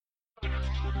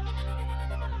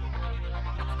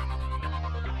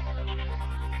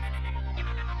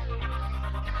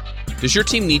Does your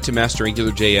team need to master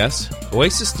AngularJS?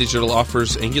 Oasis Digital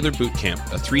offers Angular Bootcamp,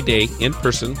 a 3-day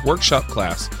in-person workshop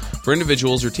class for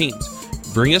individuals or teams.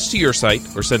 Bring us to your site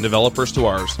or send developers to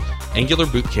ours,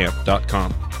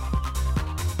 angularbootcamp.com.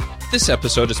 This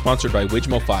episode is sponsored by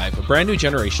Wijmo5, a brand new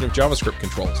generation of JavaScript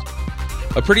controls.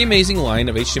 A pretty amazing line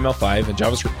of HTML5 and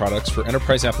JavaScript products for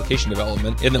enterprise application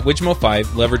development in that Wijmo5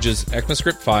 leverages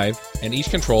ECMAScript 5 and each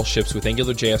control ships with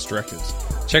AngularJS directives.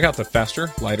 Check out the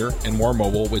faster, lighter, and more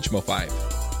mobile Wijmo 5.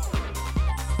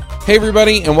 Hey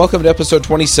everybody, and welcome to episode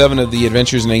 27 of the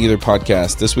Adventures in Angular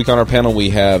podcast. This week on our panel we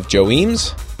have Joe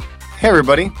Eames. Hey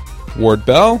everybody. Ward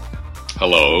Bell.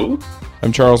 Hello.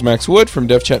 I'm Charles Max Wood from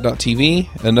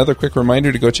devchat.tv. Another quick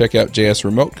reminder to go check out JS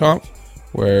Remote Conf,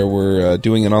 where we're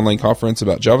doing an online conference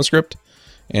about JavaScript,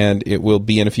 and it will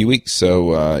be in a few weeks,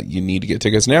 so you need to get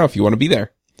tickets now if you want to be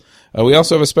there. We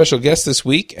also have a special guest this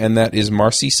week, and that is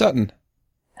Marcy Sutton.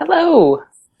 Hello.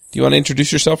 Do you want to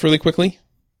introduce yourself really quickly?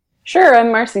 Sure,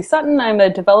 I'm Marcy Sutton. I'm a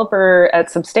developer at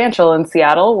Substantial in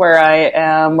Seattle, where I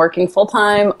am working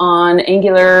full-time on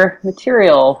Angular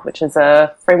Material, which is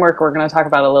a framework we're going to talk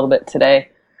about a little bit today.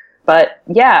 But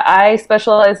yeah, I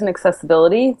specialize in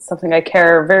accessibility, something I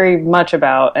care very much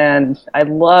about, and I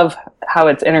love how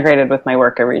it's integrated with my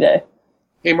work every day.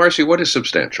 Hey Marcy, what is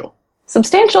Substantial?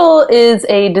 Substantial is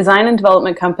a design and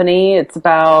development company. It's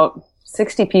about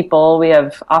 60 people. We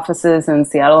have offices in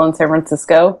Seattle and San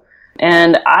Francisco.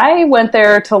 And I went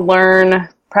there to learn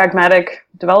pragmatic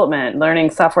development,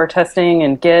 learning software testing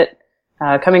and Git.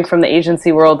 Coming from the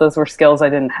agency world, those were skills I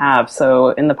didn't have. So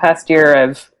in the past year,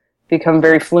 I've become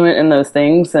very fluent in those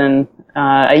things, and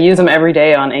I use them every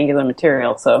day on Angular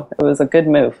Material. So it was a good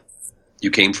move.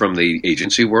 You came from the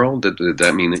agency world? Did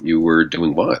that mean that you were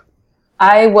doing what?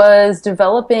 I was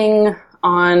developing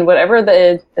on whatever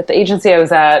at the agency I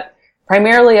was at.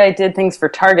 Primarily, I did things for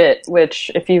Target,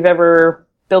 which if you've ever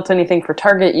built anything for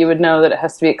Target, you would know that it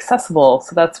has to be accessible.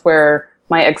 So that's where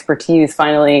my expertise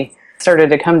finally started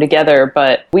to come together.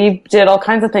 But we did all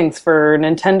kinds of things for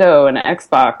Nintendo and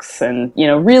Xbox and,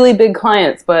 really big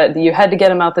clients, but you had to get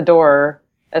them out the door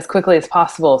as quickly as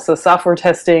possible. So software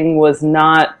testing was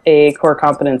not a core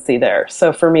competency there.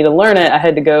 So for me to learn it, I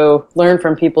had to go learn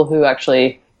from people who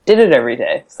actually did it every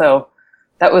day. So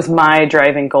that was my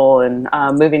driving goal in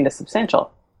moving to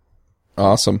Substantial.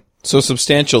 Awesome. So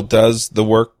Substantial does the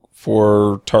work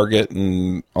for Target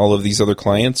and all of these other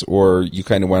clients, or you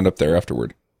kind of wound up there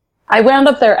afterward? I wound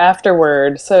up there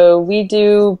afterward. So we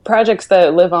do projects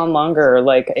that live on longer,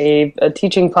 like a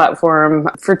teaching platform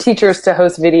for teachers to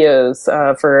host videos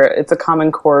it's a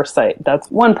Common Core site.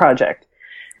 That's one project.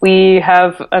 We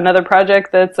have another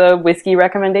project that's a whiskey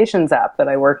recommendations app that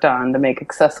I worked on to make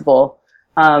accessible.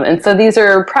 And so these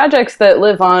are projects that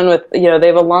live on with, they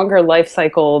have a longer life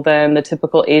cycle than the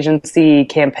typical agency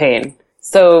campaign.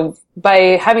 So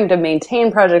by having to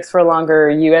maintain projects for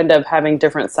longer, you end up having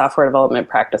different software development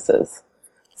practices.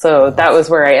 So that was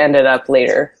where I ended up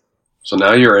later. So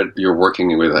now you're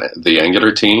working with the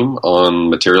Angular team on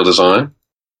material design?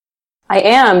 I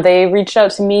am. They reached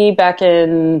out to me back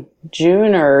in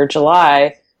June or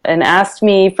July and asked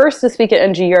me first to speak at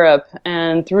NG Europe,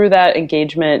 and through that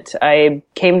engagement, I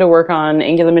came to work on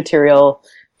Angular Material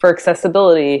for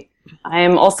accessibility. I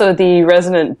am also the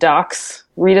resident docs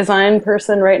redesign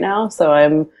person right now, so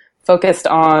I'm focused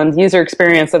on user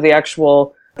experience of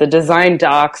the design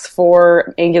docs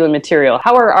for Angular Material.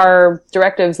 How are our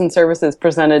directives and services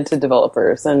presented to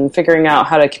developers, and figuring out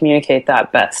how to communicate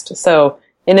that best. So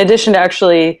in addition to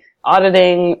actually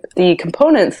auditing the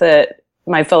components that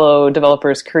my fellow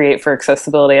developers create for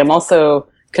accessibility, I'm also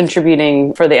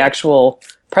contributing for the actual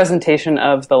presentation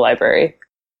of the library.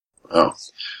 Oh.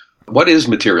 What is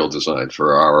material design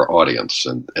for our audience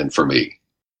and for me?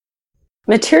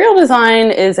 Material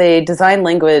design is a design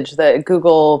language that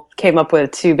Google came up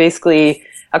with to basically,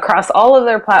 across all of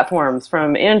their platforms,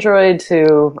 from Android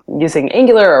to using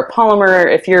Angular or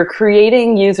Polymer, if you're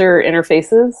creating user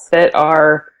interfaces that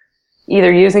are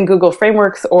either using Google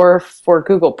frameworks or for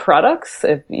Google products,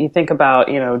 if you think about,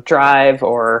 Drive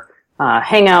or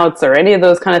Hangouts or any of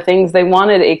those kind of things, they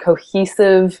wanted a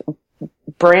cohesive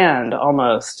brand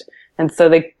almost. And so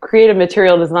they created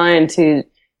material design to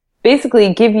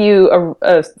basically give you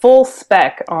a full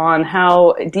spec on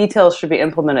how details should be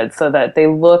implemented so that they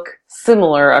look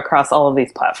similar across all of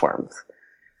these platforms.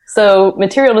 So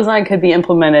material design could be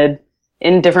implemented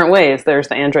in different ways. There's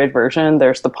the Android version,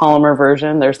 there's the Polymer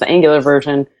version, there's the Angular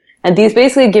version. And these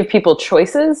basically give people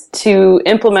choices to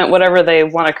implement whatever they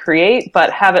want to create,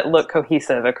 but have it look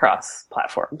cohesive across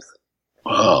platforms.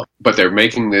 But they're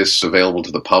making this available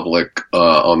to the public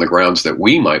on the grounds that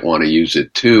we might want to use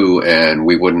it too, and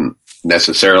we wouldn't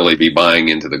necessarily be buying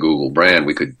into the Google brand.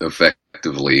 We could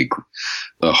effectively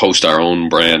host our own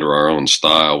brand or our own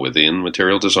style within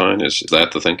Material Design. Is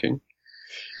that the thinking?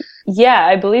 Yeah,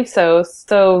 I believe so.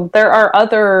 So there are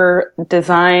other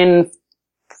design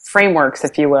frameworks,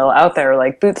 if you will, out there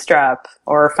like Bootstrap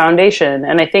or Foundation.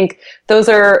 And I think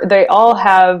they all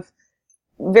have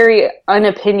very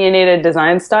unopinionated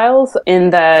design styles in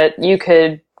that you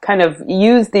could kind of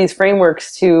use these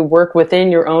frameworks to work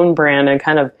within your own brand and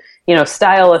kind of,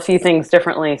 style a few things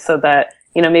differently so that,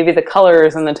 maybe the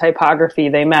colors and the typography,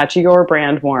 they match your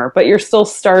brand more, but you're still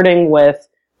starting with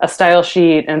a style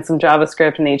sheet and some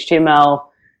JavaScript and HTML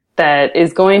that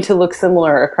is going to look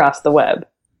similar across the web.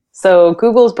 So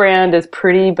Google's brand is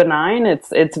pretty benign.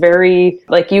 It's very,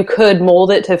 like, you could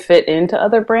mold it to fit into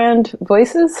other brand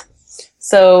voices.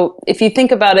 So if you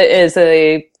think about it as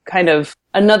a kind of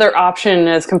another option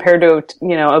as compared to,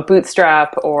 a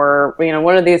Bootstrap or,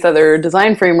 one of these other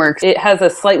design frameworks, it has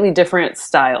a slightly different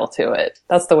style to it.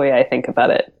 That's the way I think about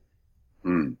it.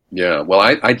 Yeah. Well,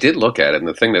 I did look at it, and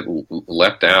the thing that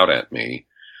leapt out at me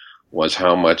was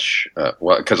how much,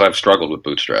 because I've struggled with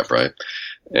Bootstrap, right?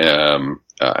 I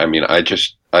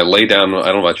lay down, I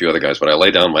don't know about you other guys, but I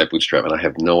lay down my Bootstrap and I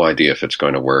have no idea if it's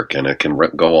going to work, and it can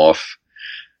go off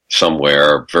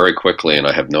somewhere very quickly and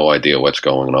I have no idea what's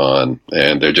going on.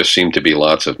 And there just seemed to be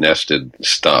lots of nested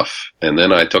stuff. And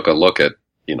then I took a look at,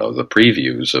 the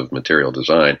previews of Material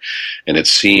Design, and it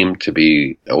seemed to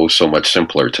be so much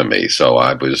simpler to me. So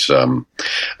I was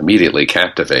immediately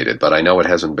captivated, but I know it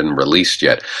hasn't been released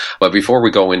yet. But before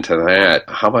we go into that,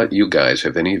 how about you guys?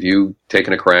 Have any of you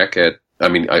taken a crack at,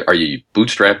 are you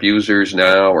Bootstrap users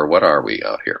now, or what are we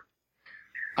out here?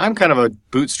 I'm kind of a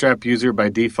Bootstrap user by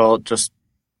default, just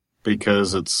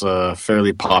because it's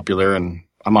fairly popular and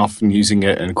I'm often using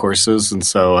it in courses, and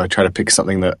so I try to pick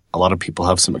something that a lot of people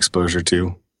have some exposure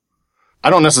to. I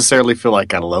don't necessarily feel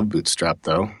like I love Bootstrap,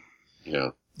 though. Yeah.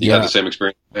 You have the same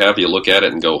experience you have? You look at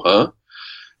it and go, huh?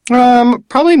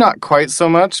 Probably not quite so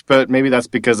much, but maybe that's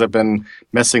because I've been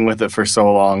messing with it for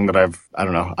so long that I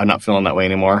don't know, I'm not feeling that way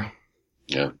anymore.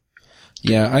 Yeah.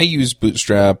 Yeah, I use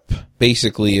Bootstrap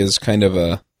basically as kind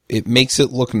of it makes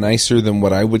it look nicer than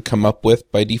what I would come up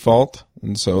with by default.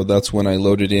 And so that's when I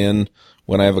load it in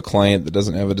when I have a client that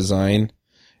doesn't have a design.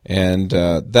 And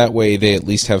that way they at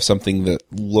least have something that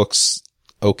looks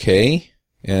okay.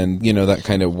 And, that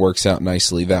kind of works out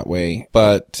nicely that way.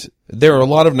 But there are a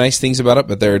lot of nice things about it,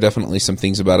 but there are definitely some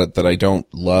things about it that I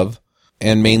don't love.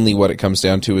 And mainly what it comes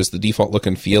down to is the default look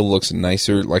and feel looks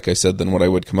nicer, like I said, than what I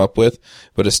would come up with,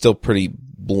 but it's still pretty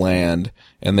bland.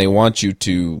 And they want you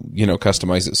to,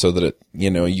 customize it so that it,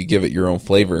 you give it your own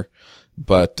flavor.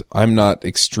 But I'm not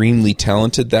extremely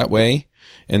talented that way.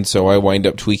 And so I wind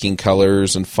up tweaking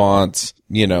colors and fonts,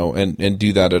 and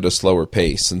do that at a slower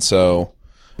pace. And so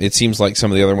it seems like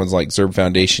some of the other ones like Zurb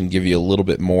Foundation give you a little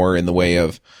bit more in the way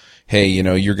of, hey,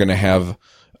 you're going to have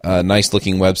a nice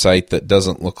looking website that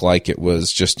doesn't look like it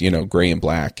was just, gray and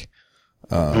black.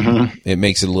 It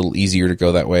makes it a little easier to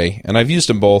go that way. And I've used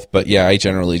them both, but yeah, I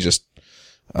generally just,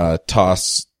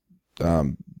 toss,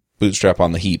 Bootstrap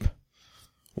on the heap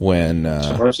when,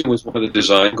 So was one of the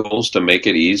design goals to make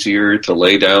it easier to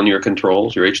lay down your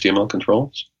controls, your HTML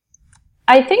controls?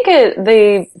 I think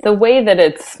the way that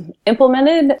it's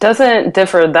implemented doesn't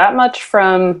differ that much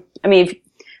from,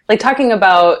 like talking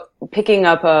about picking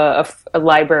up a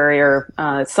library or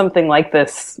something like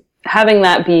this, having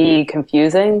that be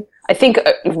confusing. I think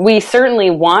we certainly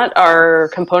want our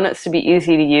components to be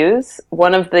easy to use.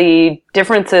 One of the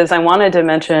differences I wanted to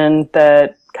mention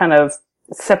that kind of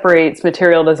separates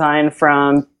Material Design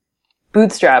from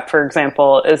Bootstrap, for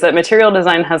example, is that Material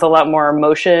Design has a lot more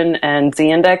motion and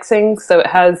z-indexing, so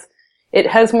it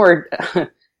has more,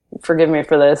 forgive me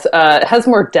for this, it has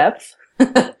more depth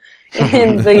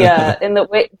in the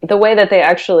way that they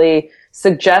actually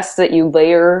suggest that you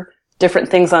layer different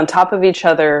things on top of each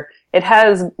other. It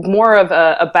has more of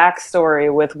a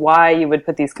backstory with why you would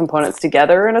put these components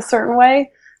together in a certain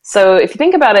way. So if you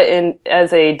think about it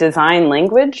as a design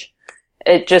language,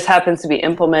 it just happens to be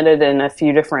implemented in a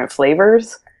few different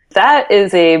flavors. That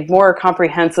is a more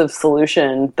comprehensive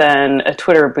solution than a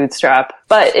Twitter Bootstrap.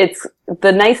 But it's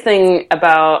the nice thing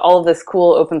about all of this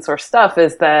cool open source stuff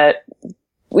is that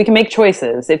we can make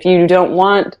choices. If you don't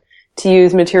want to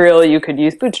use Material, you could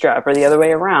use Bootstrap or the other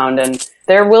way around. And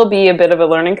there will be a bit of a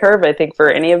learning curve, I think,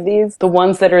 for any of these. The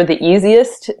ones that are the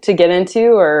easiest to get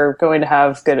into are going to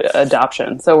have good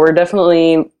adoption. So we're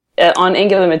definitely, on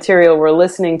Angular Material, we're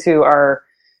listening to our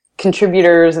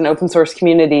contributors and open source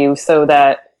community so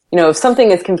that if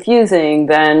something is confusing,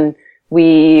 then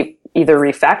we either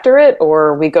refactor it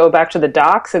or we go back to the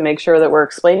docs and make sure that we're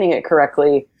explaining it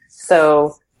correctly.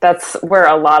 So that's where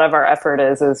a lot of our effort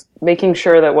is making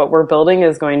sure that what we're building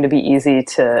is going to be easy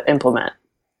to implement.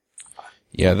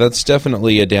 Yeah, that's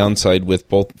definitely a downside with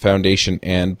both Foundation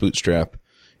and Bootstrap,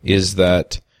 is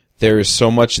that there is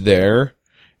so much there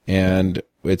and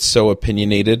it's so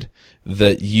opinionated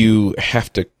that you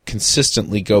have to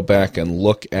consistently go back and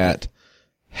look at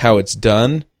how it's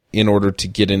done in order to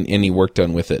get any work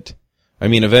done with it. I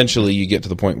mean, eventually you get to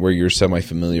the point where you're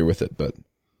semi-familiar with it, but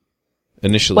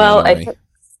initially, well, anyway.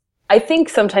 I think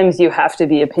sometimes you have to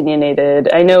be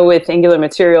opinionated. I know with Angular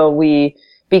Material,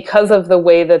 because of the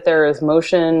way that there is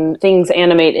motion, things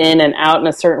animate in and out in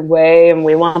a certain way, and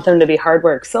we want them to be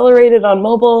hardware accelerated on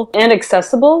mobile and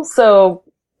accessible. So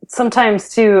sometimes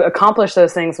to accomplish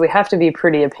those things, we have to be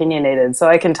pretty opinionated. So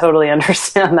I can totally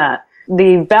understand that.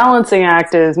 The balancing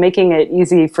act is making it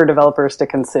easy for developers to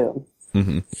consume.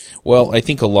 Mm-hmm. Well, I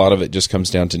think a lot of it just comes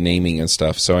down to naming and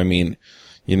stuff. So, I mean,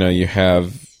 you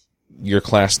have your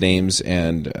class names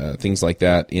and things like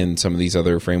that in some of these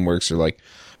other frameworks are like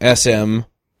SM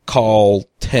call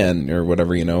 10 or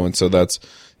whatever, and so that's,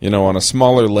 on a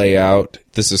smaller layout,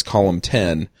 this is column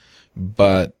 10,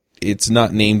 but it's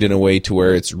not named in a way to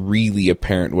where it's really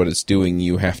apparent what it's doing.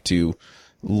 You have to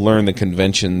learn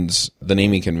the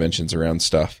naming conventions around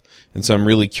stuff. And so I'm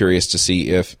really curious to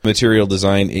see if material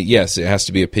design, yes, it has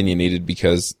to be opinionated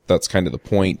because that's kind of the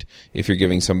point if you're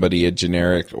giving somebody a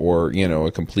generic or,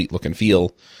 a complete look and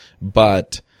feel,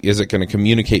 but is it going to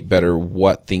communicate better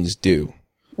what things do?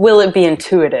 Will it be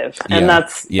intuitive? And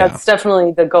that's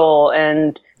definitely the goal.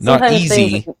 And not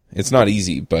easy. It's not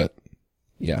easy, but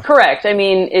yeah. Correct. I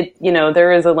mean,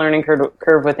 there is a learning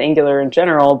curve with Angular in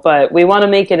general, but we want to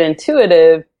make it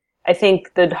intuitive. I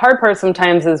think the hard part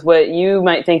sometimes is what you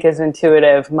might think is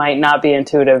intuitive might not be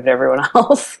intuitive to everyone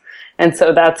else. And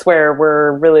so that's where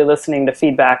we're really listening to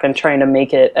feedback and trying to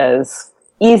make it as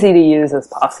easy to use as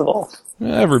possible.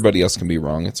 Everybody else can be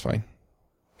wrong. It's fine.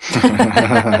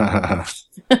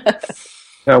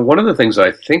 Now, one of the things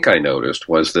I think I noticed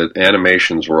was that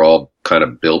animations were all kind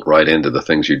of built right into the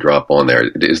things you drop on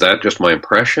there. Is that just my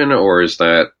impression, or is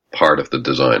that part of the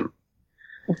design?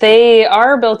 They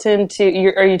are built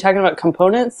into... Are you talking about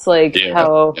components?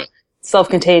 How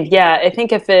self-contained? Yeah, I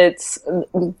think if it's...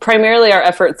 Primarily our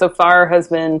effort so far has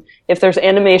been, if there's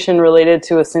animation related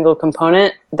to a single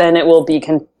component, then it will be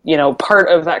part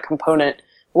of that component.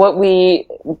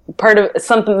 Part of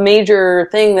some major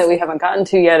thing that we haven't gotten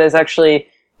to yet is actually,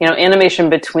 animation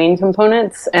between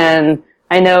components. And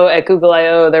I know at Google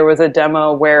I/O there was a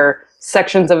demo where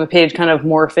sections of a page kind of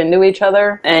morph into each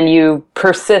other and you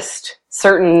persist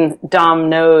certain DOM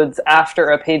nodes after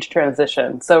a page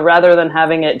transition. So rather than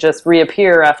having it just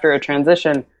reappear after a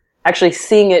transition, actually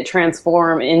seeing it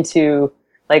transform into,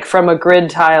 from a grid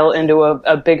tile into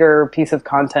a bigger piece of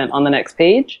content on the next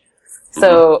page.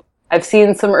 So I've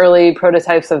seen some early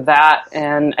prototypes of that,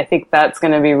 and I think that's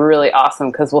going to be really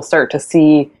awesome because we'll start to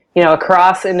see,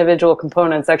 across individual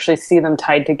components, actually see them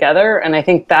tied together. And I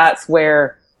think that's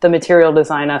where the material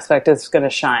design aspect is going to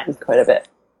shine quite a bit.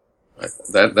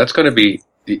 That's going to be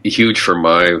huge for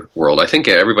my world. I think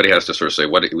everybody has to sort of say,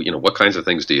 what kinds of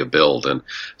things do you build? And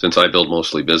since I build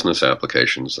mostly business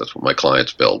applications, that's what my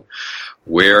clients build.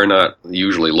 We're not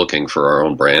usually looking for our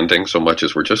own branding so much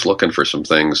as we're just looking for some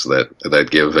things that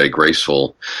give a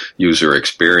graceful user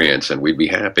experience, and we'd be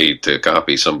happy to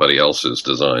copy somebody else's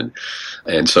design.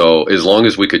 And so as long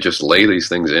as we could just lay these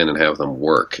things in and have them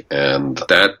work, and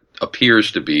that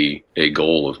appears to be a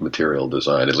goal of material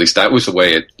design. At least that was the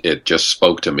way it just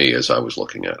spoke to me as I was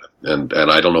looking at it. And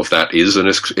I don't know if that is an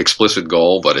explicit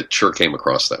goal, but it sure came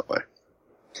across that way.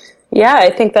 Yeah,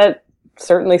 I think that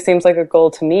certainly seems like a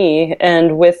goal to me.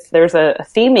 And there's a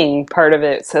theming part of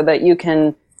it so that you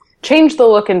can change the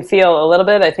look and feel a little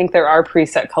bit. I think there are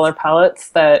preset color palettes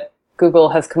that Google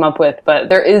has come up with, but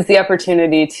there is the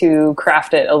opportunity to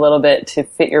craft it a little bit to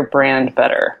fit your brand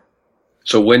better.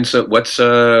 So what's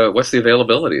the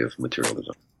availability of material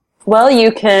design? Well,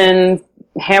 you can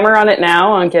hammer on it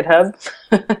now on GitHub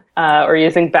or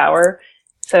using Bower.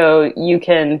 So you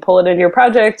can pull it into your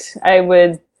project. I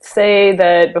would say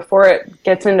that before it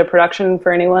gets into production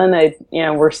for anyone,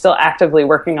 we're still actively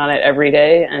working on it every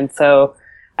day. And so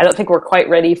I don't think we're quite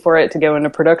ready for it to go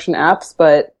into production apps,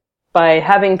 but by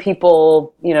having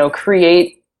people,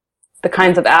 create the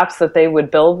kinds of apps that they would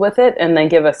build with it and then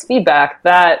give us feedback,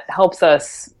 that helps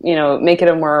us, make it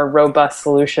a more robust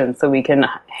solution so we can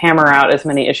hammer out as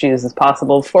many issues as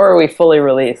possible before we fully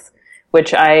release,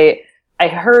 which I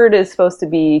heard is supposed to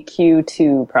be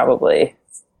Q2 probably.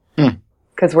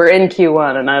 Because because we're in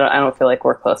Q1, and I don't feel like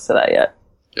we're close to that yet.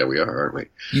 Yeah, we are, aren't we?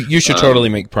 You should totally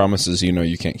make promises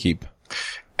you can't keep.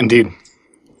 Indeed.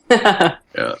 Yeah.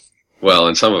 Well,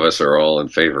 and some of us are all in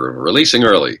favor of releasing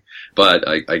early, but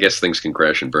I guess things can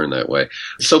crash and burn that way.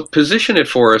 So position it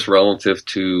for us relative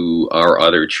to our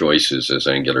other choices as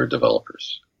Angular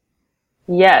developers.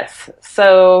 Yes.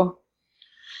 So,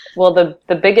 well,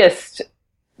 the biggest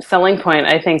selling point,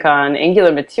 I think, on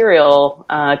Angular Material,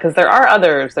 because there are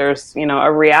others. There's,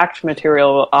 a React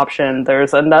Material option.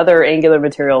 There's another Angular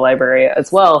Material library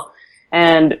as well.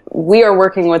 And we are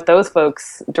working with those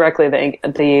folks directly, the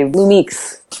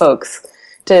Lumix folks,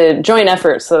 to join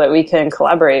efforts so that we can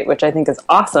collaborate, which I think is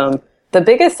awesome. The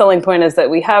biggest selling point is that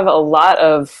we have a lot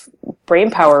of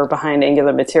brainpower behind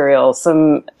Angular Material.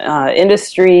 Some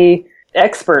industry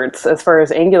experts as far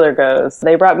as Angular goes.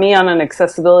 They brought me on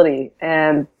accessibility,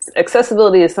 and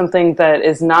accessibility is something that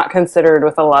is not considered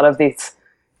with a lot of these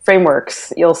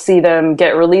frameworks. You'll see them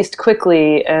get released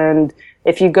quickly, and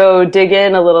if you go dig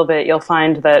in a little bit, you'll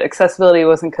find that accessibility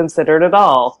wasn't considered at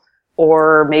all.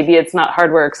 Or maybe it's not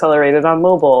hardware accelerated on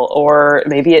mobile, or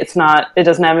maybe it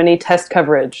doesn't have any test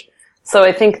coverage. So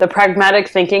I think the pragmatic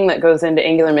thinking that goes into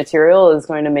Angular Material is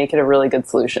going to make it a really good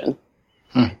solution.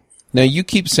 Now, you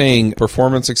keep saying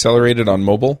performance accelerated on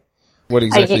mobile. What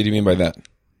exactly do you mean by that?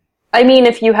 I mean,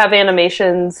 if you have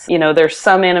animations, there's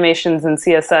some animations in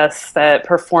CSS that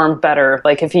perform better,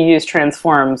 like if you use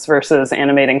transforms versus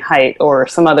animating height or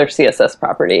some other CSS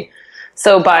property.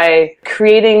 So by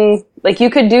creating, you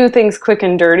could do things quick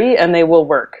and dirty and they will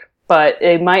work, but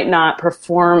it might not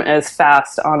perform as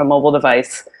fast on a mobile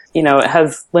device. It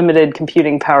has limited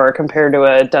computing power compared to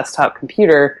a desktop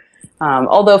computer.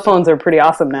 Although phones are pretty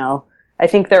awesome now, I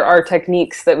think there are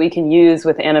techniques that we can use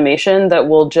with animation that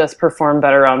will just perform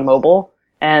better on mobile.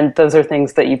 And those are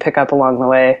things that you pick up along the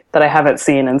way that I haven't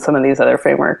seen in some of these other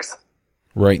frameworks.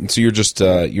 Right. And so you're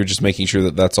just making sure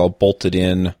that that's all bolted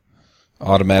in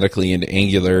automatically into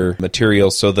Angular Material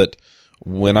so that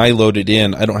when I load it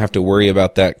in, I don't have to worry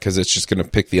about that because it's just going to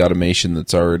pick the automation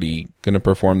that's already going to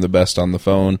perform the best on the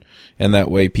phone. And that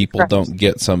way people don't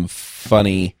get some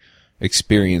funny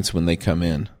experience when they come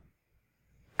in.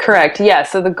 Correct. Yeah.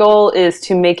 So the goal is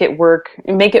to make it work,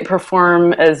 make it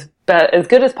perform as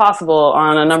good as possible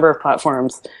on a number of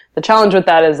platforms. The challenge with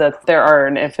that is that there are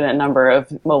an infinite number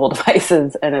of mobile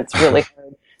devices, and it's really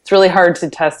hard. It's really hard to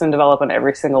test and develop on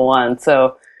every single one.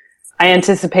 So I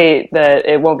anticipate that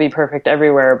it won't be perfect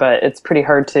everywhere, but it's pretty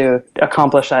hard to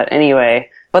accomplish that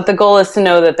anyway. But the goal is to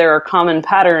know that there are common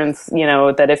patterns,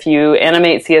 that if you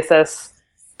animate CSS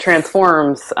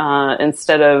transforms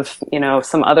instead of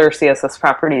some other CSS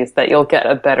properties, that you'll get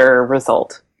a better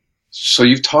result. So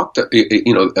you've talked,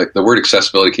 the word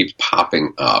accessibility keeps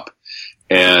popping up,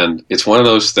 and it's one of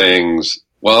those things.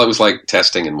 Well, it was like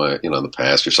testing in my the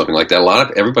past or something like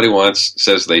that. Everybody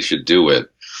says they should do it,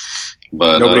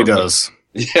 but nobody does.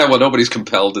 Yeah, well, nobody's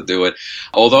compelled to do it.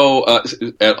 Although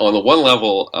on the one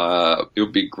level, it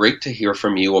would be great to hear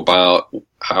from you about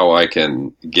how I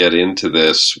can get into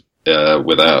this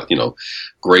without,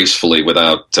 gracefully,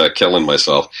 without killing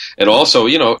myself. And also,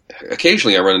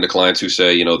 occasionally I run into clients who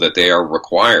say, that they are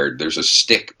required. There's a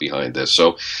stick behind this.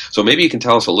 So maybe you can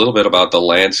tell us a little bit about the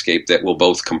landscape that will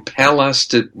both compel us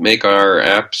to make our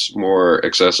apps more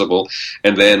accessible,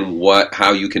 and then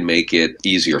how you can make it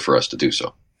easier for us to do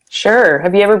so. Sure.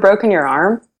 Have you ever broken your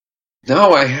arm?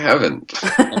 No, I haven't.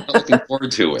 I'm looking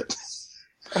forward to it.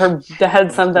 Or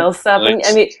had something else happening?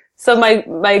 I mean, so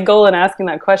my goal in asking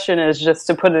that question is just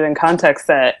to put it in context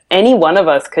that any one of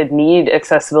us could need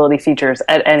accessibility features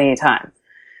at any time.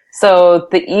 So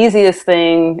the easiest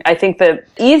thing, I think the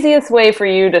easiest way for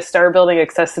you to start building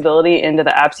accessibility into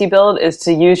the apps you build is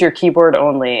to use your keyboard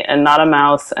only and not a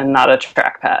mouse and not a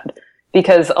trackpad.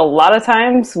 Because a lot of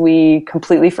times we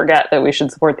completely forget that we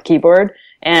should support the keyboard.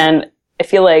 And I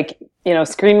feel like,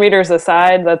 screen readers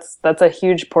aside, that's a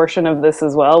huge portion of this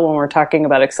as well when we're talking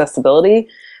about accessibility.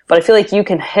 But I feel like you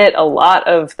can hit a lot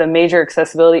of the major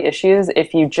accessibility issues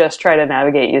if you just try to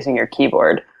navigate using your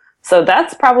keyboard. So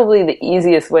that's probably the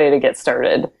easiest way to get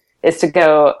started, is to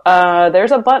go,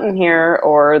 there's a button here,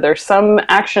 or there's some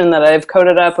action that I've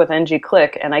coded up with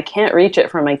ng-click, and I can't reach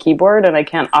it from my keyboard, and I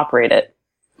can't operate it.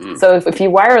 So if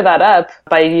you wire that up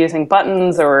by using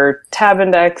buttons or tab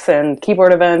index and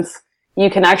keyboard events, you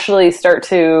can actually start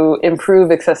to improve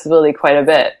accessibility quite a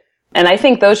bit. And I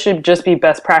think those should just be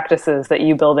best practices that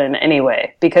you build in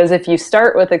anyway. Because if you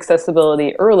start with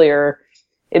accessibility earlier,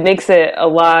 it makes it a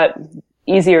lot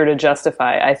easier to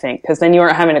justify, I think, because then you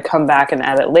aren't having to come back and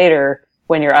add it later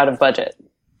when you're out of budget.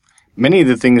 Many of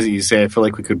the things that you say, I feel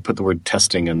like we could put the word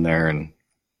testing in there and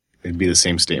it'd be the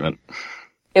same statement.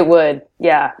 It would,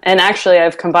 yeah. And actually,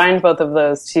 I've combined both of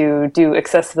those to do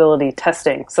accessibility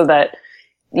testing so that,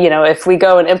 if we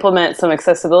go and implement some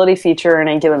accessibility feature in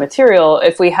Angular Material,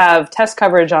 if we have test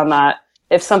coverage on that,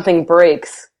 if something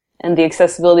breaks and the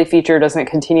accessibility feature doesn't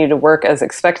continue to work as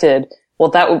expected, well,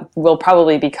 that will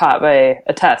probably be caught by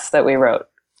a test that we wrote.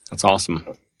 That's awesome.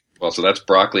 Well, so that's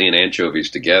broccoli and anchovies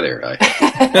together.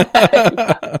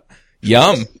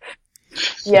 Yum.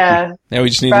 Yeah. Now we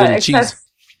just need a little cheese.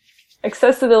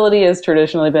 Accessibility has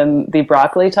traditionally been the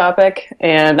broccoli topic,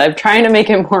 and I'm trying to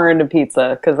make it more into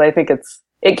pizza because I think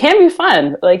it can be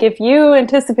fun. Like, if you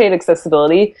anticipate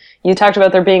accessibility, you talked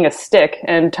about there being a stick,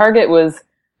 and Target was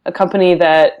a company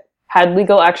that had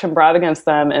legal action brought against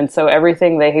them, and so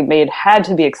everything they made had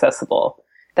to be accessible.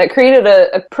 That created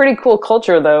a pretty cool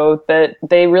culture, though, that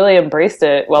they really embraced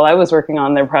it while I was working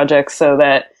on their projects, so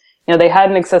that, they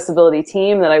had an accessibility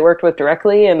team that I worked with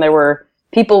directly, and there were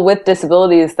people with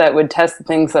disabilities that would test the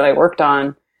things that I worked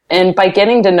on. And by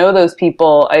getting to know those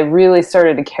people, I really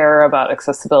started to care about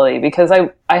accessibility because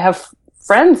I have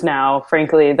friends now,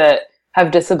 frankly, that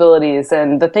have disabilities,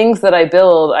 and the things that I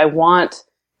build, I want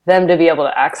them to be able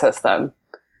to access them.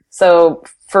 So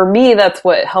for me, that's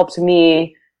what helped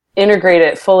me integrate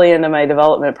it fully into my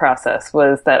development process,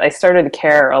 was that I started to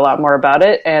care a lot more about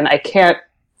it, and I can't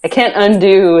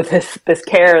undo this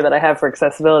care that I have for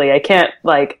accessibility. I can't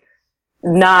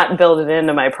not build it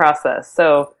into my process.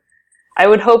 So I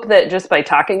would hope that just by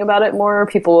talking about it more,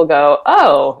 people will go,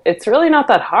 oh, it's really not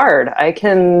that hard. I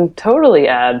can totally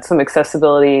add some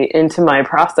accessibility into my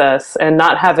process and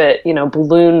not have it,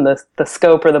 balloon the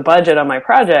scope or the budget on my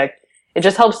project. It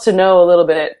just helps to know a little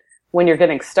bit when you're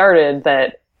getting started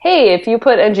that, hey, if you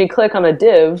put ng-click on a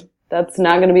div, that's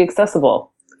not going to be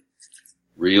accessible.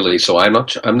 Really? So I'm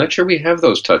not sure we have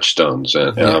those touchstones.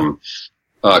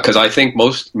 Because I think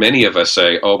many of us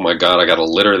say, oh my God, I got to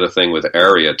litter the thing with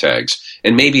ARIA tags.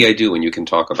 And maybe I do, and you can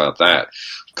talk about that.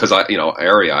 Because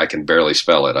ARIA, I can barely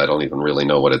spell it. I don't even really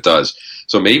know what it does.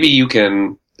 So maybe you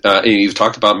can, you've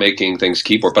talked about making things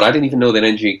keyboard, but I didn't even know that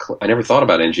I never thought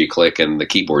about ng-click and the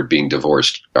keyboard being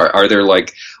divorced. Are there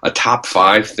a top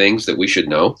 5 things that we should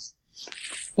know?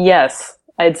 Yes.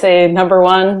 I'd say number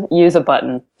 1, use a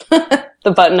button. The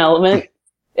button element.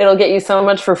 It'll get you so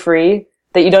much for free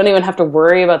that you don't even have to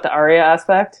worry about the ARIA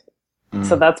aspect.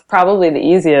 So that's probably the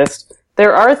easiest.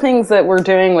 There are things that we're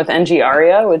doing with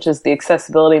ng-ARIA, which is the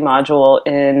accessibility module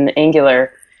in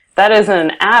Angular. That is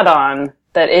an add-on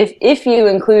that if you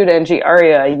include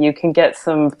ng-ARIA, you can get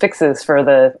some fixes for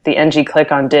the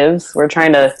ng-click on divs. We're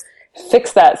trying to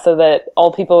fix that so that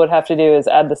all people would have to do is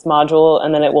add this module,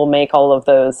 and then it will make all of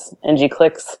those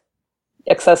ng-clicks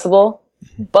accessible.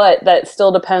 But that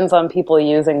still depends on people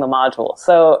using the module.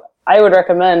 So I would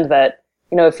recommend that,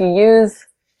 if you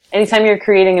anytime you're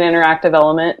creating an interactive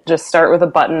element, just start with a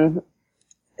button.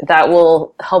 That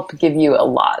will help give you a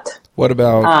lot. What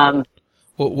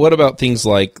about things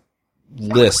like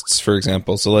lists, for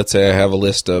example? So let's say I have a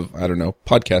list of,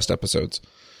 podcast episodes,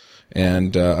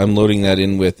 and I'm loading that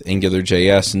in with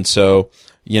AngularJS. And so,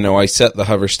 I set the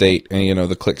hover state and,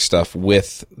 the click stuff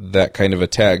with that kind of a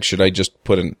tag. Should I just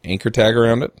put an anchor tag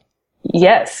around it?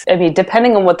 Yes. I mean,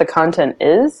 depending on what the content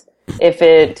is, if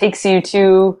it takes you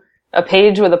to a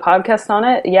page with a podcast on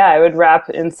it, yeah, I would wrap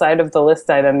inside of the list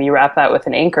item, you wrap that with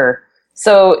an anchor.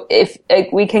 So if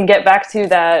we can get back to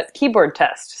that keyboard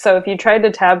test. So if you tried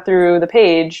to tab through the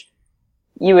page,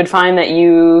 you would find that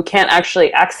you can't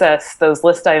actually access those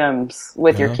list items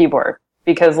with your keyboard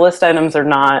because list items are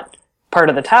not part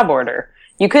of the tab order.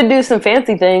 You could do some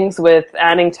fancy things with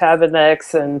adding tab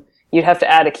index, and you'd have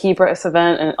to add a key press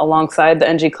event alongside the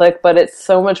ng-click, but it's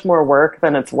so much more work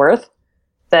than it's worth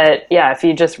that, yeah, if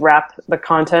you just wrap the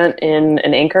content in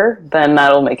an anchor, then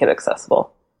that'll make it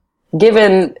accessible.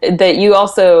 Given that you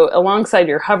also, alongside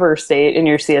your hover state in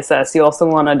your CSS, you also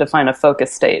want to define a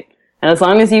focus state. And as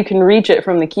long as you can reach it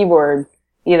from the keyboard,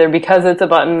 either because it's a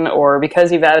button or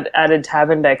because you've added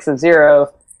tab index of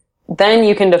 0, then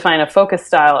you can define a focus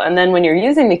style. And then when you're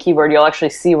using the keyboard, you'll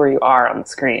actually see where you are on the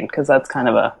screen, because that's kind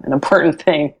of an important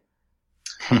thing.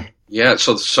 Yeah,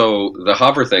 so the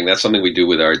hover thing, that's something we do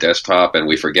with our desktop, and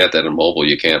we forget that in mobile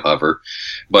you can't hover.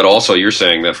 But also you're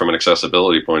saying that from an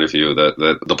accessibility point of view,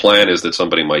 that the plan is that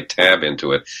somebody might tab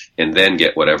into it and then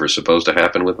get whatever's supposed to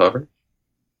happen with hover?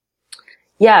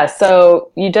 Yeah,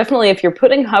 so you definitely, if you're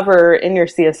putting hover in your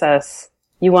CSS,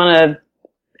 you want to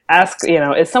ask,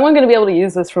 is someone going to be able to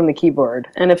use this from the keyboard?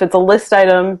 And if it's a list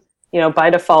item, by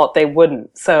default, they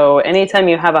wouldn't. So anytime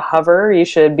you have a hover, you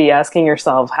should be asking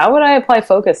yourself, how would I apply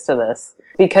focus to this?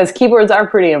 Because keyboards are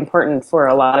pretty important for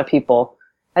a lot of people.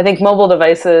 I think mobile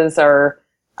devices are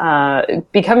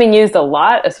becoming used a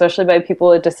lot, especially by people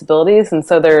with disabilities. And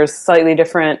so there's slightly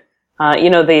different,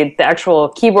 the actual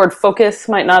keyboard focus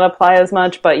might not apply as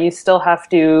much, but you still have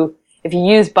to, if you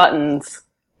use buttons,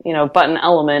 button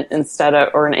element instead of,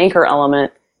 or an anchor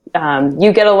element,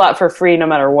 you get a lot for free no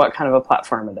matter what kind of a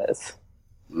platform it is.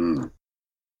 Mm.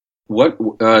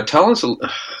 Tell us,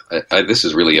 this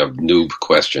is really a noob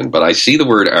question, but I see the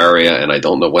word ARIA and I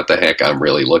don't know what the heck I'm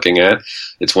really looking at.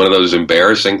 It's one of those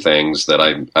embarrassing things that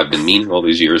I've been meaning all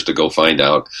these years to go find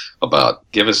out about.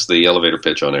 Give us the elevator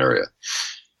pitch on ARIA.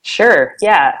 Sure,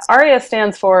 yeah. ARIA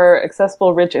stands for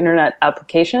Accessible Rich Internet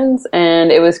Applications, and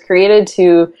it was created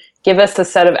to give us a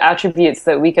set of attributes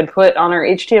that we could put on our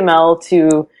HTML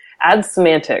to add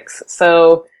semantics.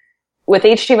 So with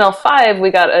HTML5, we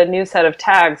got a new set of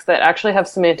tags that actually have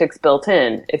semantics built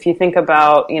in. If you think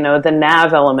about, the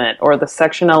nav element or the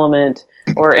section element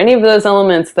or any of those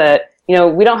elements that,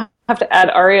 we don't have to add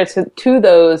ARIA to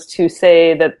those to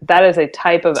say that that is a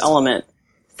type of element.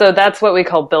 So that's what we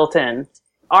call built in.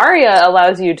 ARIA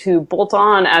allows you to bolt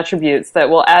on attributes that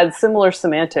will add similar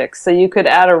semantics. So you could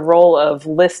add a role of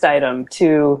list item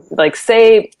to,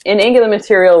 say, in Angular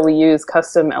Material, we use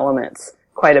custom elements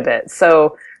quite a bit.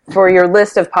 So for your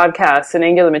list of podcasts in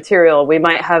Angular Material, we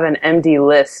might have an MD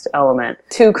list element.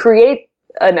 To create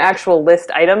an actual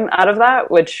list item out of that,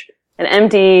 which an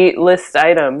MD list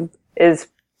item is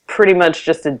pretty much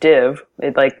just a div.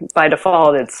 By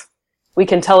default, we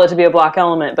can tell it to be a block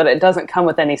element, but it doesn't come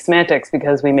with any semantics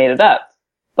because we made it up.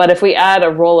 But if we add a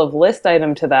role of list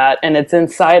item to that, and it's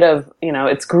inside of,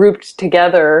 it's grouped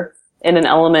together in an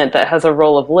element that has a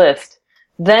role of list,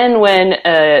 then when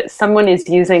someone is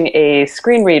using a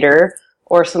screen reader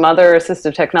or some other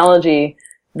assistive technology,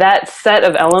 that set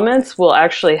of elements will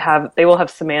actually have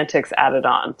semantics added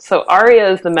on. So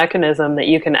ARIA is the mechanism that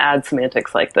you can add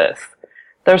semantics like this.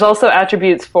 There's also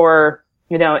attributes for,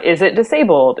 is it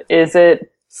disabled? Is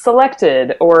it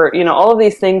selected? Or, all of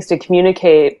these things to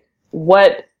communicate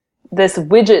what this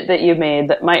widget that you made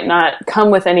that might not come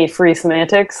with any free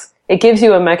semantics, it gives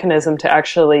you a mechanism to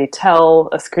actually tell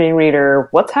a screen reader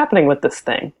what's happening with this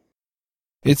thing.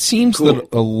 It seems that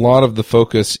a lot of the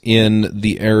focus in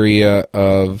the area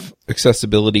of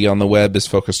accessibility on the web is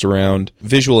focused around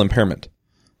visual impairment.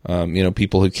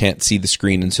 People who can't see the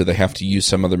screen and so they have to use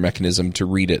some other mechanism to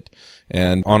read it.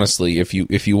 And honestly, if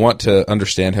you want to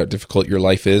understand how difficult your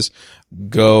life is,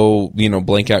 go,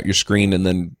 blank out your screen and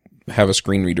then have a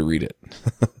screen reader read it.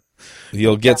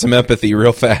 You'll get some empathy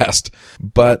real fast.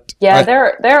 But yeah,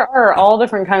 there are all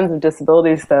different kinds of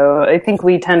disabilities, though. I think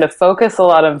we tend to focus a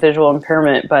lot on visual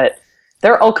impairment, but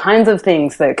there are all kinds of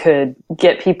things that could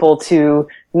get people to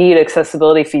need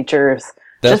accessibility features.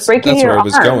 That's where I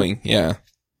was going. Yeah.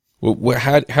 Well,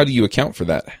 how do you account for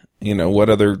that? What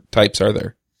other types are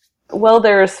there? Well,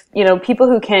 there's people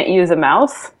who can't use a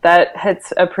mouse. That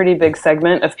hits a pretty big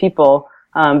segment of people.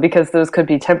 Because those could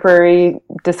be temporary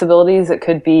disabilities. It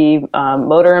could be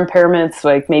motor impairments,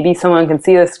 like maybe someone can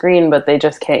see the screen, but they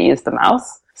just can't use the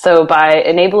mouse. So by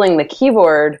enabling the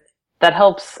keyboard, that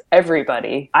helps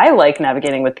everybody. I like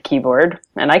navigating with the keyboard,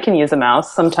 and I can use a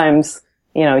mouse. Sometimes,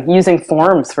 using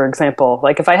forms, for example.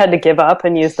 Like if I had to give up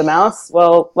and use the mouse,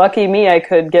 well, lucky me, I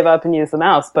could give up and use the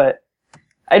mouse, but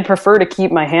I'd prefer to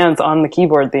keep my hands on the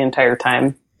keyboard the entire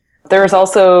time. There's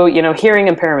also, hearing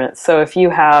impairments. So if you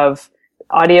have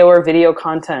audio or video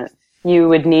content, you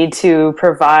would need to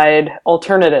provide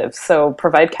alternatives. So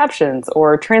provide captions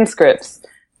or transcripts,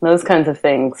 those kinds of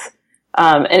things.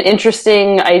 An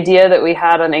interesting idea that we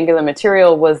had on Angular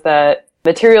Material was that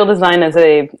material design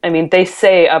they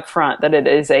say up front that it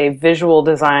is a visual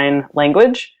design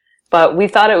language, but we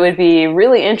thought it would be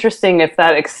really interesting if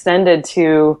that extended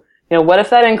to, what if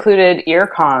that included ear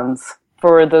cons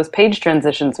for those page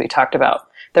transitions we talked about?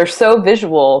 They're so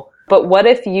visual, but what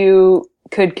if you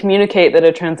could communicate that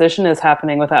a transition is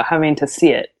happening without having to see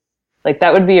it?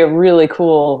 That would be a really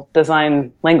cool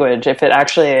design language if it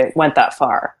actually went that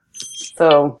far.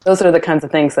 So those are the kinds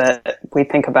of things that we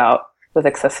think about with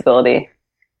accessibility.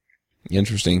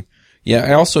 Interesting. Yeah,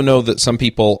 I also know that some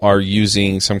people are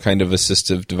using some kind of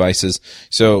assistive devices.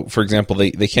 So, for example,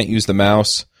 they can't use the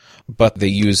mouse, but they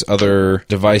use other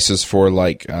devices for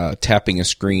tapping a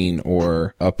screen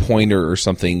or a pointer or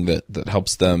something that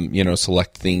helps them,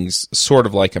 select things sort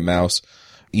of like a mouse,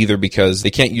 either because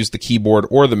they can't use the keyboard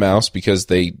or the mouse because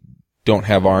they don't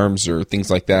have arms or things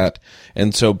like that.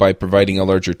 And so by providing a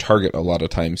larger target, a lot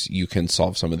of times you can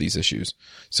solve some of these issues.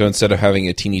 So instead of having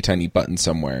a teeny tiny button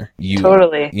somewhere, you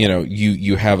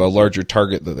have a larger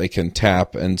target that they can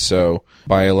tap. And so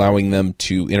by allowing them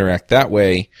to interact that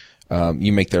way,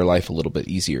 you make their life a little bit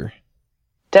easier.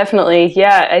 Definitely.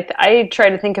 Yeah. I try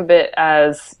to think of it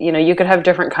as, you could have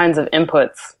different kinds of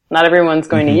inputs. Not everyone's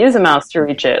going to use a mouse to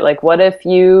reach it. Like, what if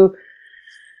you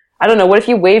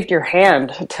waved your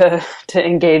hand to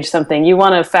engage something? You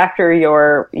want to factor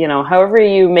your, however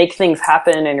you make things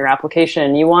happen in your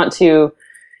application, you want to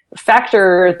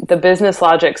factor the business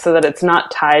logic so that it's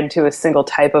not tied to a single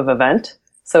type of event.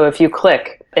 So if you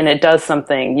click and it does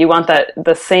something, you want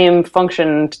the same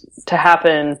function to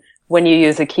happen when you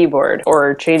use a keyboard,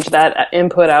 or change that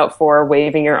input out for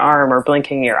waving your arm or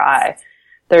blinking your eye.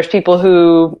 There's people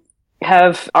who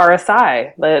have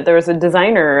RSI. There was a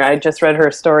designer, I just read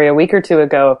her story a week or two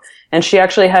ago, and she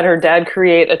actually had her dad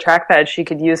create a trackpad she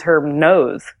could use her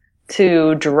nose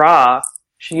to draw.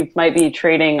 She might be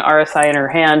trading RSI in her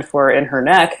hand for in her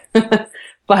neck,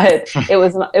 but it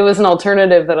was an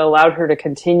alternative that allowed her to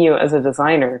continue as a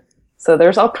designer. So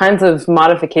there's all kinds of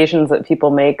modifications that people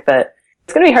make that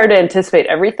it's going to be hard to anticipate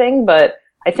everything, but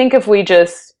I think if we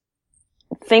just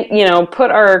think, put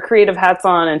our creative hats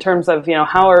on in terms of,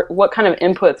 what kind of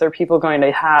inputs are people going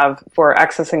to have for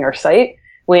accessing our site,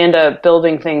 we end up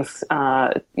building things,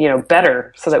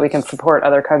 better so that we can support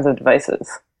other kinds of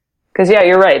devices. Because yeah,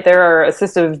 you're right. There are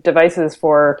assistive devices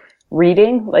for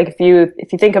reading. Like if you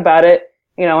think about it,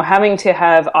 having to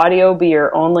have audio be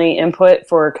your only input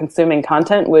for consuming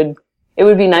content it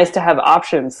would be nice to have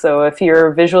options. So if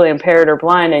you're visually impaired or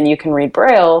blind and you can read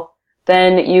Braille,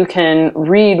 then you can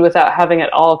read without having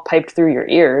it all piped through your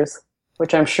ears,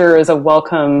 which I'm sure is a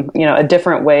welcome, a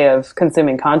different way of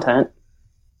consuming content.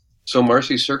 So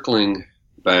Marcy, circling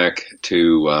back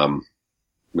to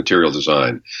material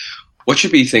design, what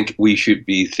should we should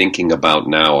be thinking about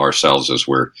now ourselves as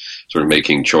we're sort of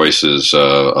making choices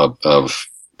of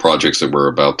projects that we're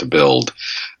about to build?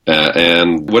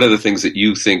 And what are the things that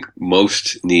you think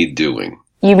most need doing?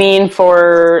 You mean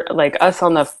for like us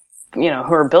on the, who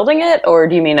are building it, or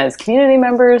do you mean as community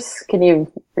members? Can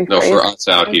you rephrase? No, for us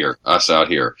out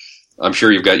here. I'm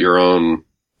sure you've got your own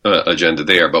agenda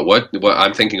there, but what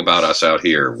I'm thinking about us out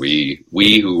here, we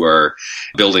who are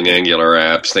building Angular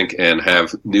apps and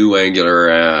have new Angular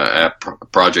app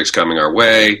projects coming our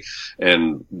way,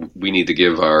 and we need to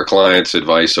give our clients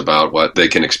advice about what they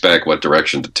can expect, what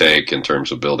direction to take in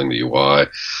terms of building the UI.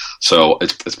 So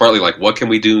it's partly like, what can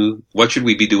we do? What should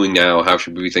we be doing now? How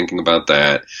should we be thinking about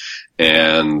that?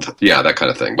 And yeah, that kind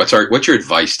of thing. What's your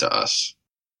advice to us?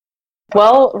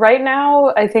 Well, right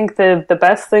now, I think the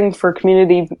best thing for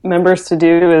community members to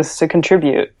do is to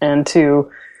contribute and to,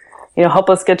 help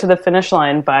us get to the finish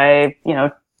line by,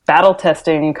 battle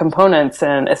testing components.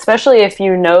 And especially if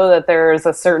you know that there's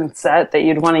a certain set that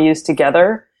you'd want to use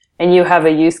together and you have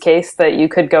a use case that you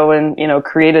could go and,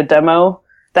 create a demo,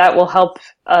 that will help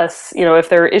us, if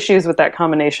there are issues with that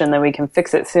combination, then we can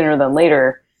fix it sooner than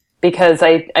later. Because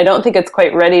I don't think it's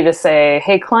quite ready to say,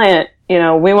 hey, client,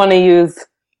 we want to use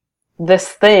this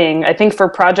thing. I think for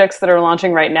projects that are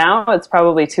launching right now, it's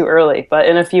probably too early. But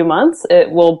in a few months, it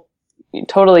will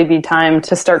totally be time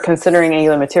to start considering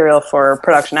Angular Material for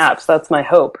production apps. That's my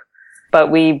hope. But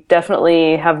we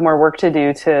definitely have more work to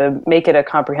do to make it a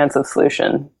comprehensive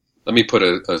solution. Let me put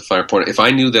a finer point. If I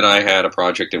knew that I had a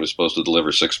project that was supposed to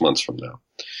deliver 6 months from now,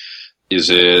 is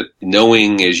it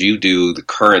knowing as you do the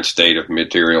current state of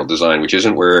material design, which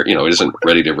isn't where, it isn't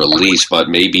ready to release, but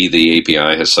maybe the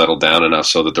API has settled down enough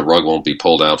so that the rug won't be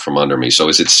pulled out from under me. So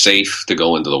is it safe to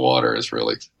go into the water is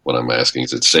really what I'm asking.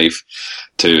 Is it safe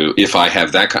to, if I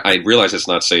have that, I realize it's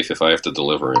not safe if I have to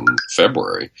deliver in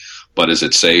February, but is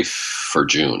it safe for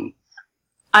June?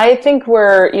 I think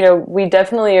we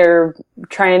definitely are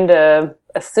trying to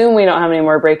assume we don't have any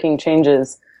more breaking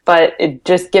changes. But it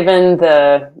just given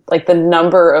the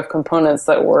number of components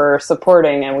that we're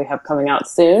supporting and we have coming out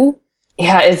soon,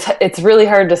 yeah, it's really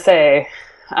hard to say,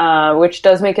 which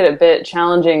does make it a bit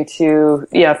challenging to,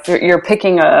 if you're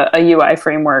picking a UI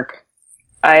framework.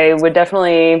 I would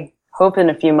definitely hope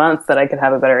in a few months that I could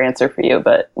have a better answer for you,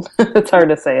 but it's hard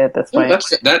to say at this point.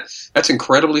 That's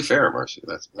incredibly fair, Marcy.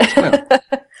 That's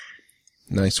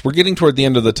Nice. We're getting toward the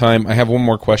end of the time. I have one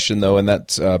more question though, and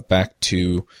that's back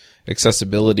to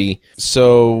accessibility.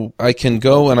 So I can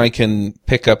go and I can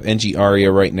pick up NG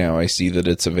Aria right now. I see that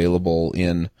it's available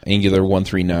in Angular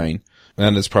 1.3.9,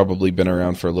 and it's probably been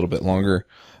around for a little bit longer.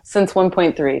 Since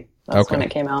 1.3. That's when it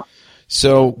came out.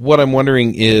 So what I'm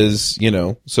wondering is,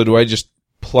 so do I just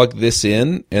plug this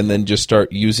in and then just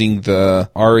start using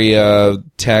the Aria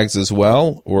tags as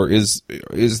well? Or is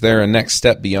there a next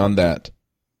step beyond that?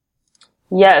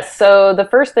 Yes. So the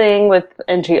first thing with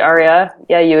NG Aria,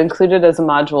 you include it as a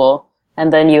module,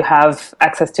 and then you have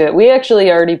access to it. We actually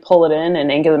already pull it in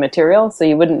Angular Material, so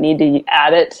you wouldn't need to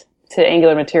add it to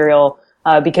Angular Material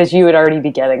because you would already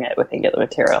be getting it with Angular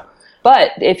material.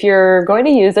 But if you're going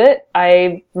to use it,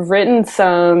 I've written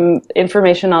some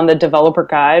information on the developer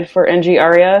guide for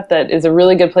ng-aria that is a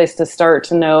really good place to start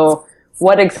to know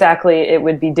what exactly it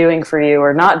would be doing for you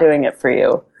or not doing it for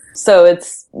you. So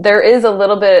there is a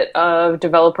little bit of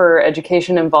developer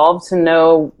education involved to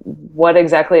know what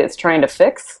exactly it's trying to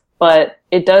fix, but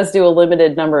it does do a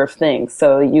limited number of things.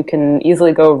 So you can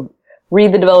easily go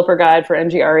read the developer guide for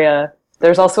ng-aria.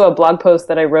 There's also a blog post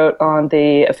that I wrote on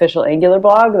the official Angular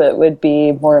blog that would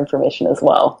be more information as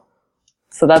well.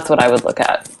 So that's what I would look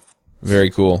at. Very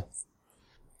cool.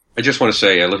 I just want to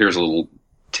say, here's a little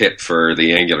tip for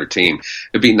the Angular team.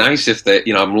 It'd be nice if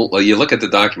you look at the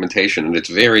documentation and it's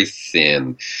very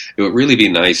thin. It would really be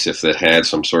nice if it had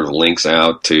some sort of links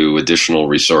out to additional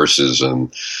resources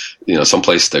and, some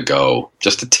place to go.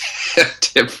 Just a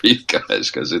tip for you guys,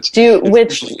 because it's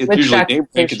usually name,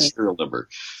 rank, and serial number.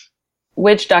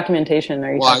 Which documentation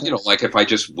are you talking about? Like if I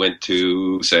just went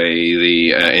to, say,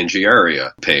 the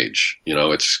ng-aria page,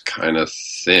 it's kind of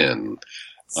thin.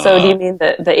 So do you mean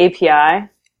the API?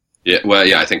 Yeah, well,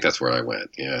 yeah, I think that's where I went,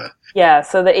 yeah. Yeah,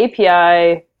 so the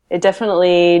API, it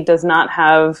definitely does not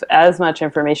have as much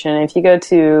information.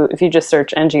 If you just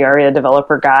search ng-aria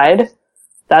developer guide,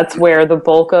 that's where the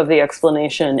bulk of the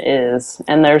explanation is.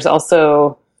 And there's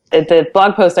also... The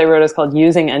blog post I wrote is called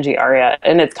Using ng-aria,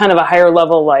 and it's kind of a higher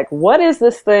level, like, what is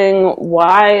this thing?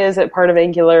 Why is it part of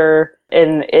Angular?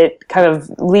 And it kind of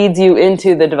leads you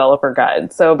into the developer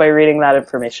guide. So by reading that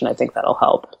information, I think that'll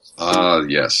help.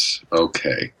 Yes.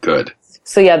 Okay, good.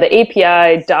 So yeah, the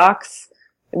API docs,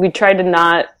 we tried to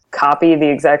not copy the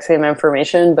exact same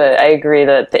information, but I agree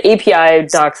that the API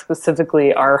docs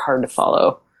specifically are hard to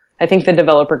follow. I think the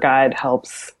developer guide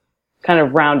helps kind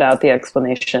of round out the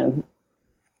explanation.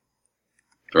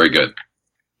 Very good.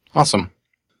 Awesome.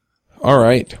 All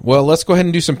right. Well, let's go ahead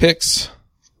and do some picks.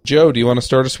 Joe, do you want to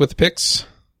start us with the picks?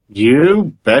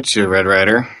 You betcha, Red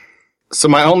Rider. So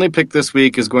my only pick this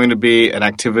week is going to be an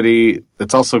activity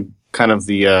that's also kind of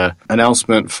the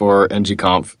announcement for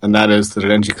NGConf, and that is that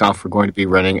at NGConf we're going to be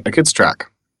running a kids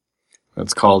track.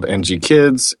 It's called NG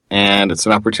Kids, and it's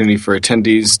an opportunity for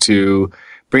attendees to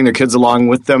bring their kids along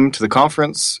with them to the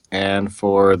conference, and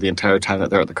for the entire time that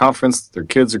they're at the conference, their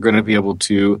kids are going to be able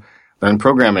to learn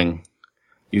programming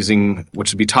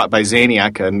which would be taught by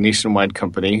Zaniac, a nationwide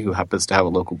company who happens to have a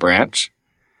local branch.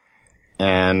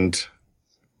 And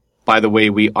by the way,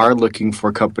 we are looking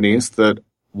for companies that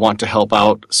want to help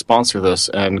out sponsor this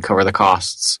and cover the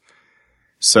costs.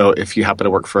 So if you happen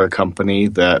to work for a company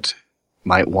that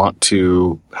might want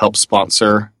to help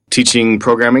sponsor teaching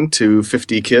programming to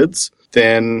 50 kids,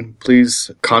 then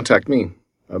please contact me.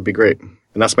 That'd be great. And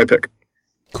that's my pick.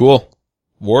 Cool.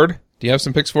 Ward, do you have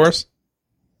some picks for us?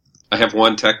 I have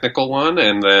one technical one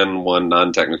and then one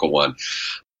non-technical one.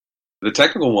 The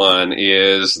technical one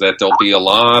is that there'll be a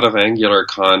lot of Angular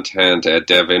content at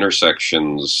Dev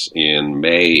Intersections in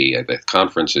May. The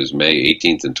conference is May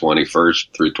 18th and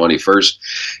 21st through 21st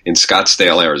in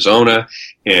Scottsdale, Arizona.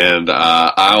 And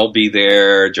I'll be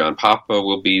there. John Papa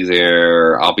will be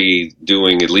there. I'll be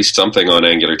doing at least something on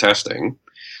Angular testing.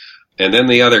 And then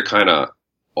the other kind of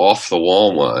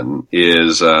off-the-wall one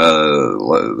is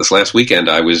this last weekend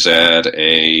I was at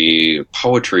a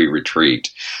poetry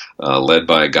retreat led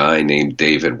by a guy named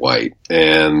David White.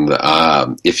 And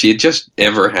if you just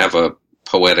ever have a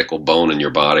poetical bone in your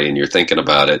body and you're thinking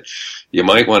about it, you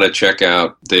might want to check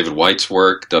out David White's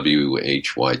work,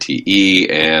 Whyte,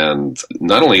 and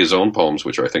not only his own poems,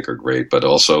 which I think are great, but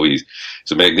also he's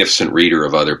a magnificent reader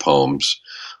of other poems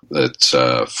that's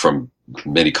from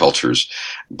many cultures,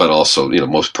 but also,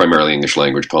 most primarily English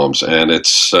language poems. And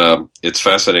it's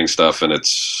fascinating stuff, and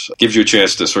gives you a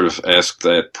chance to sort of ask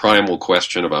that primal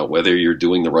question about whether you're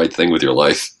doing the right thing with your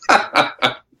life.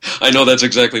 I know that's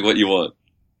exactly what you want.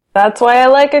 That's why I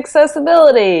like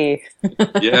accessibility.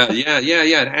 Yeah.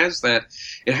 It has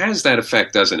that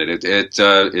effect, doesn't it?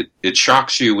 It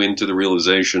shocks you into the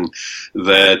realization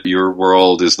that your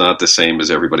world is not the same as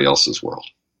everybody else's world.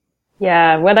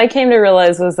 Yeah, what I came to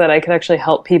realize was that I could actually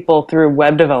help people through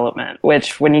web development,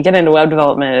 which when you get into web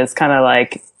development is kind of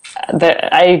like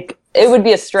it would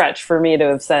be a stretch for me to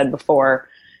have said before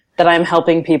that I'm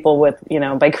helping people with,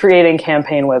 by creating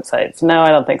campaign websites. No, I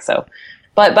don't think so.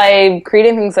 But by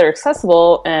creating things that are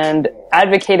accessible and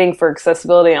advocating for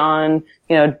accessibility on,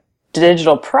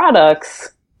 digital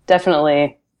products,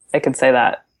 definitely I could say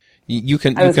that. You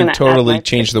can totally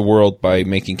change the world by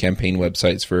making campaign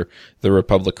websites for the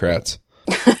Republicrats.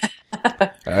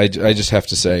 I just have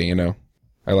to say,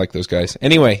 I like those guys.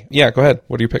 Anyway, yeah, go ahead.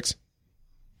 What are your picks?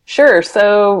 Sure.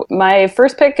 So my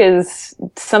first pick is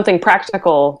something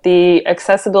practical. The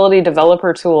accessibility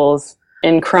developer tools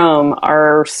in Chrome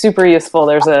are super useful.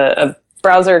 There's a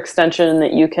browser extension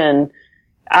that you can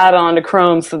add on to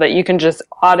Chrome so that you can just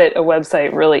audit a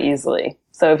website really easily.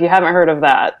 So if you haven't heard of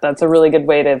that, that's a really good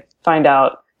way to find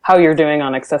out how you're doing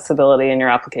on accessibility in your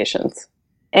applications.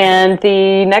 And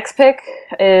the next pick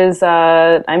is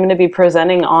I'm going to be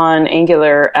presenting on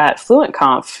Angular at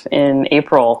FluentConf in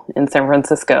April in San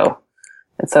Francisco.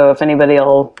 And so if anybody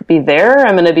will be there,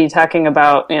 I'm going to be talking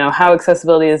about, how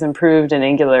accessibility has improved in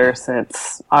Angular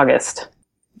since August.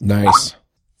 Nice.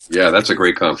 Yeah, that's a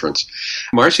great conference.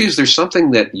 Marcy, is there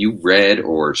something that you read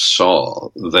or saw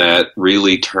that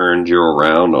really turned you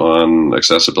around on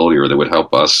accessibility or that would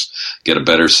help us get a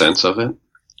better sense of it?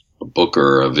 A book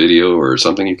or a video or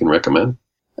something you can recommend?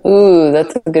 Ooh,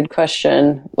 that's a good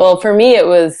question. Well, for me, it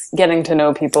was getting to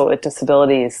know people with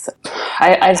disabilities.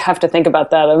 I'd have to think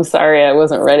about that. I'm sorry, I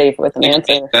wasn't ready with an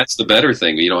answer. That's the better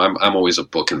thing. I'm always a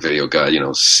book and video guy,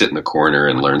 sit in the corner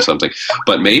and learn something.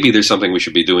 But maybe there's something we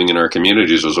should be doing in our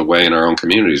communities as a way in our own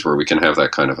communities where we can have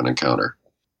that kind of an encounter.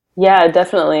 Yeah,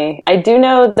 definitely. I do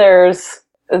know there's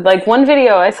one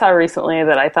video I saw recently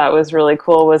that I thought was really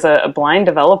cool was a blind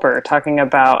developer talking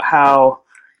about how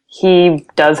he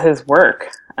does his work.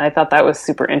 I thought that was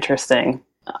super interesting.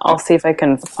 I'll see if I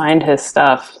can find his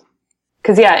stuff.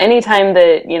 Because, anytime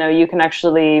that, you can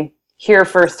actually hear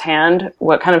firsthand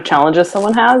what kind of challenges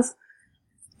someone has,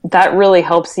 that really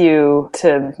helps you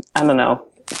to,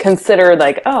 consider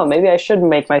maybe I should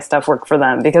make my stuff work for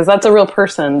them because that's a real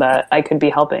person that I could be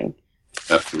helping.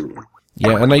 Absolutely.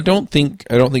 Yeah, and I don't think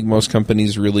most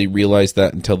companies really realize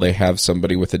that until they have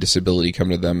somebody with a disability come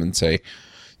to them and say,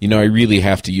 I really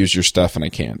have to use your stuff and I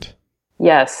can't.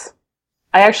 Yes.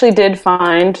 I actually did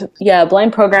find,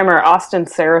 blind programmer Austin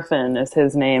Seraphin is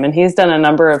his name, and he's done a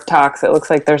number of talks. It looks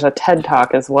like there's a TED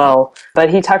Talk as well. But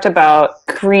he talked about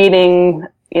creating,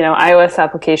 iOS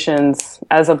applications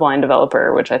as a blind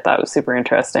developer, which I thought was super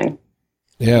interesting.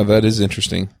 Yeah, that is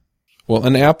interesting. Well,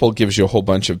 and Apple gives you a whole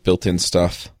bunch of built-in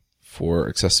stuff for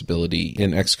accessibility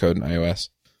in Xcode and iOS.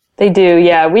 They do,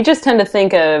 yeah. We just tend to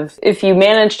think of, if you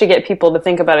manage to get people to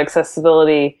think about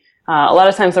accessibility, a lot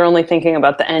of times they're only thinking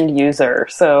about the end user.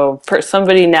 So for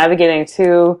somebody navigating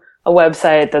to a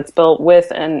website that's built with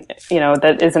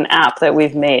that is an app that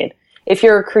we've made. If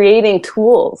you're creating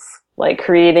tools, like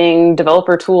creating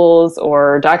developer tools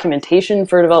or documentation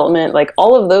for development,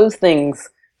 all of those things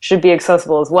should be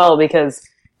accessible as well because,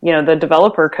 the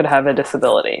developer could have a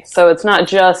disability. So it's not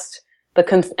just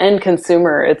the end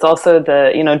consumer, it's also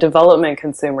the, development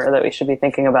consumer that we should be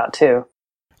thinking about too.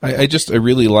 I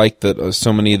really like that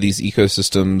so many of these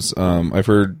ecosystems, I've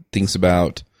heard things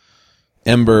about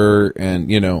Ember and,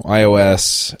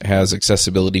 iOS has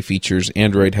accessibility features,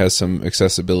 Android has some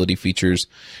accessibility features,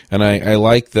 and I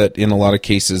like that in a lot of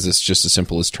cases it's just as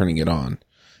simple as turning it on.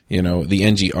 The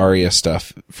NG ARIA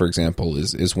stuff, for example,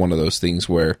 is one of those things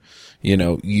where,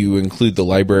 you include the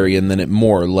library and then it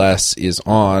more or less is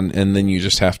on, and then you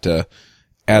just have to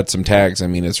add some tags.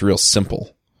 It's real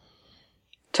simple.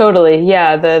 Totally,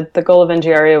 yeah. The goal of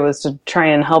NG ARIA was to try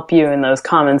and help you in those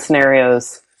common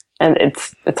scenarios. And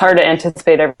it's hard to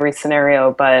anticipate every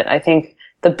scenario, but I think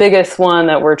the biggest one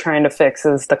that we're trying to fix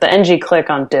is the NG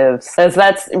click on divs. As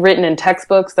that's written in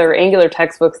textbooks, there are Angular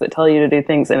textbooks that tell you to do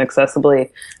things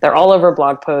inaccessibly. They're all over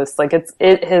blog posts.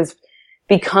 It has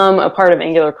become a part of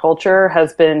Angular culture,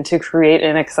 has been to create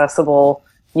inaccessible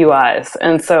UIs.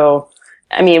 And so,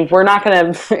 we're not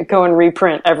going to go and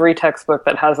reprint every textbook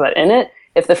that has that in it.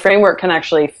 If the framework can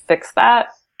actually fix that,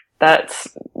 that's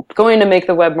going to make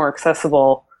the web more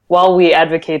accessible. While we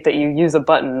advocate that you use a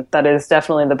button, that is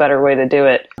definitely the better way to do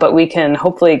it. But we can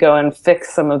hopefully go and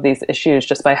fix some of these issues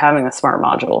just by having a smart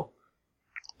module.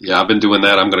 Yeah, I've been doing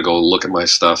that. I'm going to go look at my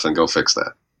stuff and go fix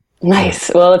that.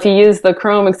 Nice. Well, if you use the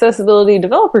Chrome accessibility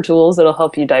developer tools, it'll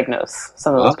help you diagnose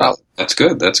some of those problems. That's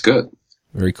good. That's good.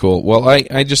 Very cool. Well,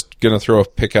 I just going to throw a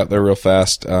pick out there real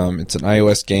fast. It's an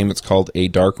iOS game. It's called A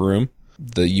Dark Room.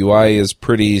 The UI is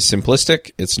pretty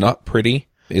simplistic. It's not pretty.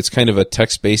 It's kind of a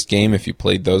text-based game if you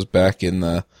played those back in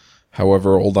the,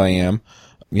 however old I am,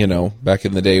 back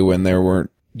in the day when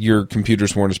your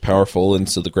computers weren't as powerful and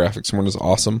so the graphics weren't as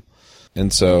awesome.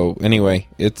 And so, anyway,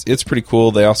 it's pretty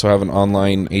cool. They also have an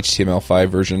online HTML5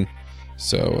 version,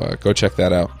 so go check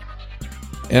that out.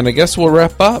 And I guess we'll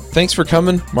wrap up. Thanks for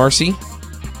coming, Marcy.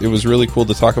 It was really cool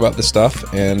to talk about this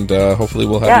stuff, and hopefully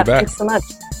we'll have you back. Thanks so much.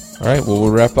 All right, well,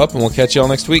 we'll wrap up, and we'll catch you all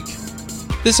next week.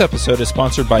 This episode is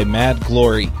sponsored by Mad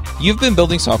Glory. You've been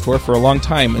building software for a long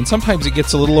time, and sometimes it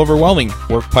gets a little overwhelming.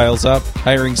 Work piles up,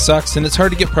 hiring sucks, and it's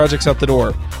hard to get projects out the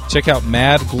door. Check out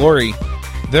Mad Glory.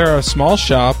 They're a small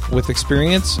shop with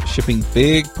experience shipping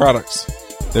big products.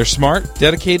 They're smart,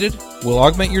 dedicated, will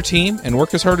augment your team, and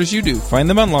work as hard as you do. Find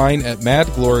them online at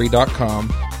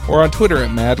madglory.com or on Twitter at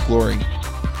madglory.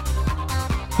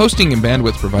 Hosting and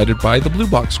bandwidth provided by the Blue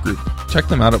Box Group. Check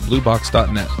them out at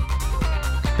bluebox.net.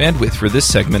 Bandwidth for this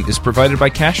segment is provided by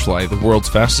CacheFly, the world's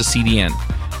fastest CDN.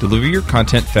 Deliver your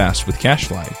content fast with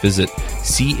CacheFly. Visit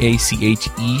CacheFly.com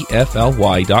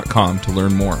to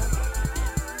learn more.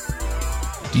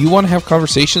 Do you want to have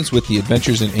conversations with the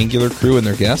Adventures in Angular crew and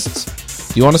their guests?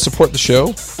 Do you want to support the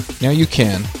show? Now you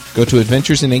can. Go to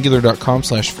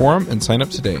adventuresinangular.com/forum and sign up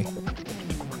today.